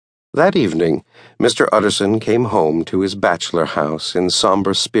That evening, Mr. Utterson came home to his bachelor house in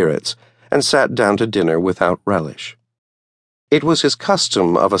somber spirits and sat down to dinner without relish. It was his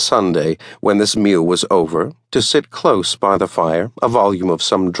custom of a Sunday, when this meal was over, to sit close by the fire, a volume of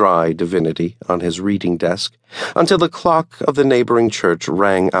some dry divinity on his reading desk, until the clock of the neighboring church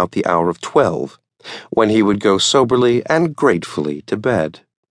rang out the hour of 12, when he would go soberly and gratefully to bed.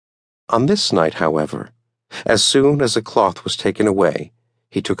 On this night, however, as soon as the cloth was taken away,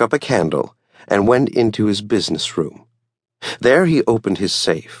 he took up a candle and went into his business room. There he opened his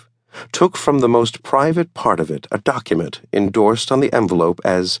safe, took from the most private part of it a document endorsed on the envelope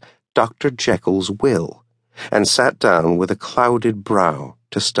as Dr. Jekyll's will, and sat down with a clouded brow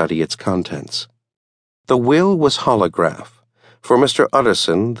to study its contents. The will was holograph, for Mr.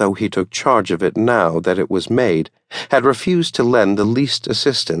 Utterson, though he took charge of it now that it was made, had refused to lend the least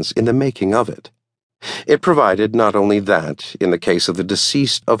assistance in the making of it. It provided not only that, in the case of the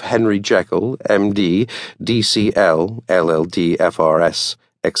decease of Henry Jekyll, M.D., D.C.L., LL.D., F.R.S.,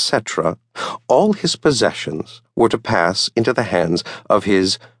 etc., all his possessions were to pass into the hands of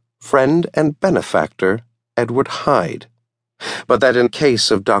his friend and benefactor, Edward Hyde, but that in case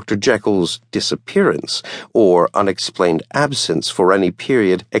of Dr. Jekyll's disappearance or unexplained absence for any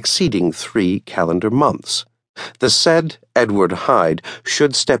period exceeding 3 calendar months, the said Edward Hyde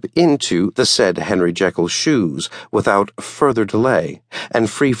should step into the said Henry Jekyll's shoes without further delay, and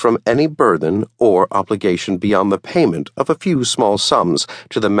free from any burden or obligation beyond the payment of a few small sums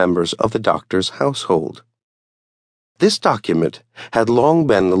to the members of the doctor's household. This document had long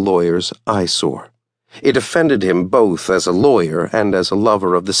been the lawyer's eyesore. It offended him both as a lawyer and as a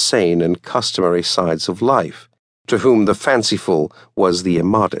lover of the sane and customary sides of life, to whom the fanciful was the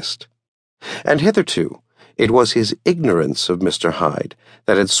immodest. And hitherto, it was his ignorance of Mr. Hyde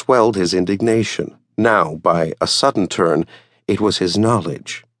that had swelled his indignation. Now, by a sudden turn, it was his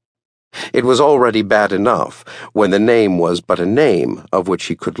knowledge. It was already bad enough when the name was but a name of which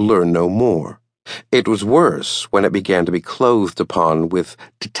he could learn no more. It was worse when it began to be clothed upon with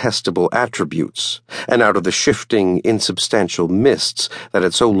detestable attributes, and out of the shifting, insubstantial mists that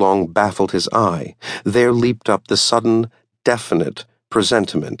had so long baffled his eye, there leaped up the sudden, definite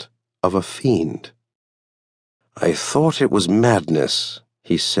presentiment of a fiend. "I thought it was madness,"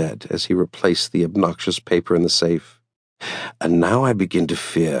 he said as he replaced the obnoxious paper in the safe, "and now I begin to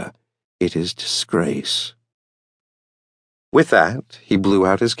fear it is disgrace." With that, he blew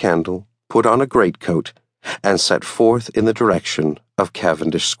out his candle, put on a greatcoat, and set forth in the direction of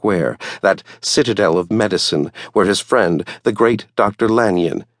Cavendish Square, that citadel of medicine where his friend, the great Dr.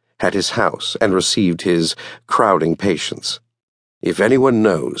 Lanyon, had his house and received his crowding patients. If anyone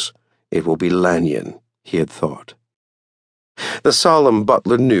knows, it will be Lanyon, he had thought. The solemn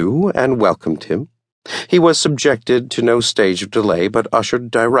butler knew and welcomed him. He was subjected to no stage of delay, but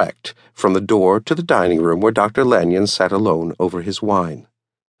ushered direct from the door to the dining room where Dr. Lanyon sat alone over his wine.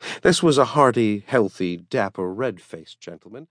 This was a hearty, healthy, dapper, red-faced gentleman.